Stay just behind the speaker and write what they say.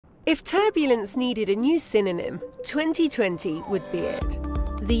If turbulence needed a new synonym, 2020 would be it.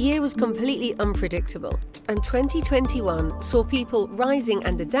 The year was completely unpredictable, and 2021 saw people rising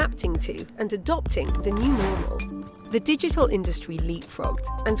and adapting to and adopting the new normal. The digital industry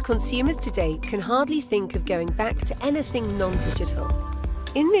leapfrogged, and consumers today can hardly think of going back to anything non-digital.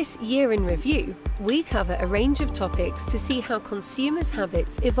 In this year in review, we cover a range of topics to see how consumers'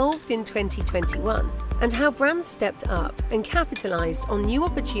 habits evolved in 2021 and how brands stepped up and capitalized on new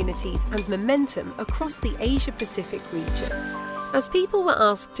opportunities and momentum across the Asia-Pacific region. As people were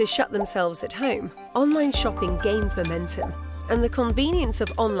asked to shut themselves at home, online shopping gained momentum, and the convenience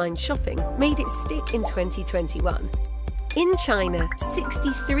of online shopping made it stick in 2021. In China,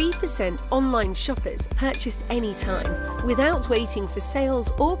 63% online shoppers purchased anytime, without waiting for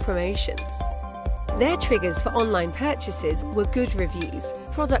sales or promotions. Their triggers for online purchases were good reviews,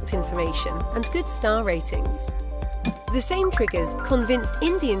 product information, and good star ratings. The same triggers convinced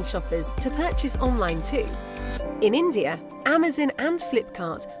Indian shoppers to purchase online too. In India, Amazon and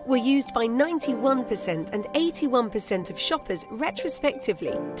Flipkart were used by 91% and 81% of shoppers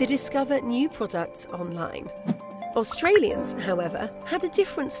retrospectively to discover new products online. Australians, however, had a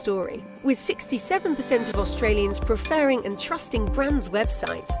different story, with 67% of Australians preferring and trusting brands'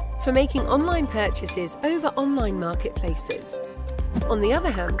 websites for making online purchases over online marketplaces. On the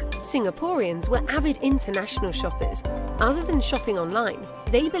other hand, Singaporeans were avid international shoppers. Other than shopping online,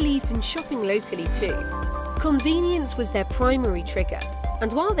 they believed in shopping locally too. Convenience was their primary trigger,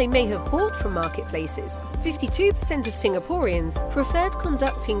 and while they may have bought from marketplaces, 52% of Singaporeans preferred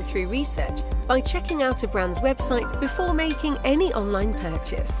conducting through research by checking out a brand's website before making any online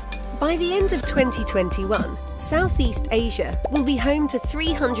purchase. By the end of 2021, Southeast Asia will be home to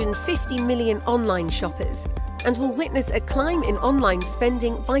 350 million online shoppers and will witness a climb in online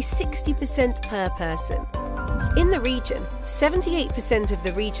spending by 60% per person. In the region, 78% of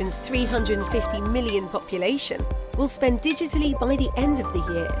the region's 350 million population will spend digitally by the end of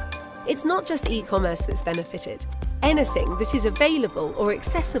the year. It's not just e-commerce that's benefited. Anything that is available or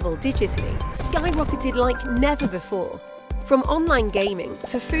accessible digitally skyrocketed like never before, from online gaming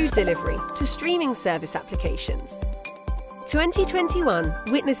to food delivery to streaming service applications. 2021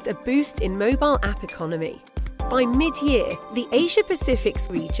 witnessed a boost in mobile app economy. By mid-year, the Asia-Pacific's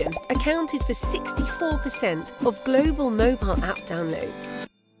region accounted for 64% of global mobile app downloads.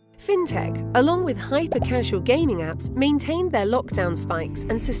 Fintech, along with hyper-casual gaming apps, maintained their lockdown spikes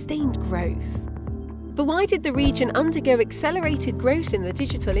and sustained growth. But why did the region undergo accelerated growth in the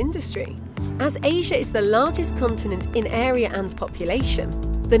digital industry? As Asia is the largest continent in area and population,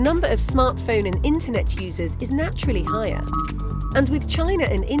 the number of smartphone and internet users is naturally higher. And with China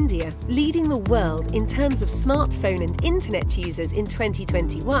and India leading the world in terms of smartphone and internet users in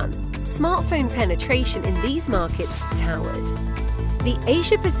 2021, smartphone penetration in these markets towered. The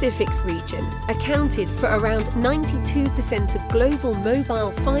Asia-Pacific's region accounted for around 92% of global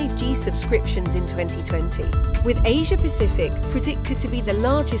mobile 5G subscriptions in 2020, with Asia-Pacific predicted to be the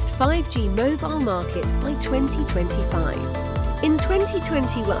largest 5G mobile market by 2025. In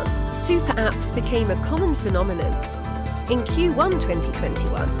 2021, super apps became a common phenomenon. In Q1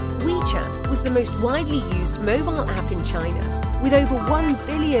 2021, WeChat was the most widely used mobile app in China, with over 1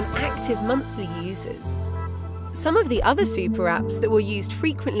 billion active monthly users. Some of the other super apps that were used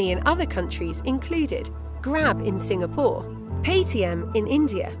frequently in other countries included Grab in Singapore, Paytm in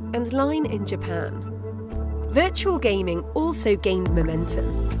India, and Line in Japan. Virtual gaming also gained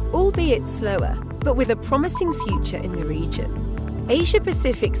momentum, albeit slower, but with a promising future in the region.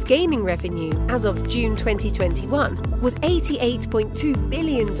 Asia-Pacific's gaming revenue as of June 2021 was $88.2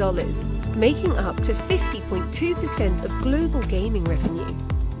 billion, making up to 50.2% of global gaming revenue.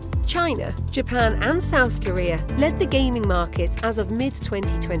 China, Japan and South Korea led the gaming markets as of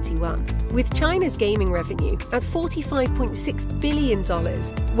mid-2021, with China's gaming revenue at $45.6 billion,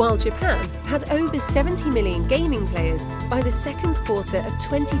 while Japan had over 70 million gaming players by the second quarter of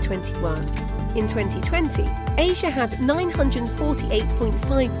 2021. In 2020, Asia had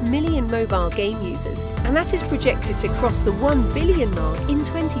 948.5 million mobile game users, and that is projected to cross the 1 billion mark in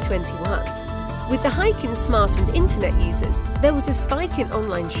 2021. With the hike in smart and internet users, there was a spike in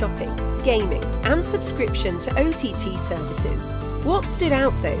online shopping, gaming, and subscription to OTT services. What stood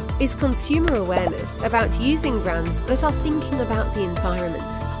out, though, is consumer awareness about using brands that are thinking about the environment,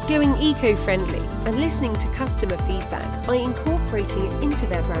 going eco-friendly, and listening to customer feedback by incorporating it into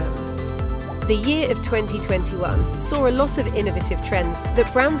their brand. The year of 2021 saw a lot of innovative trends that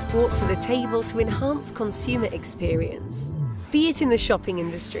brands brought to the table to enhance consumer experience. Be it in the shopping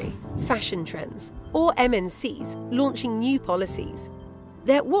industry, fashion trends, or MNCs launching new policies.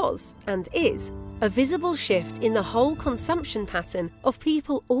 There was, and is, a visible shift in the whole consumption pattern of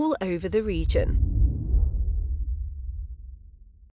people all over the region.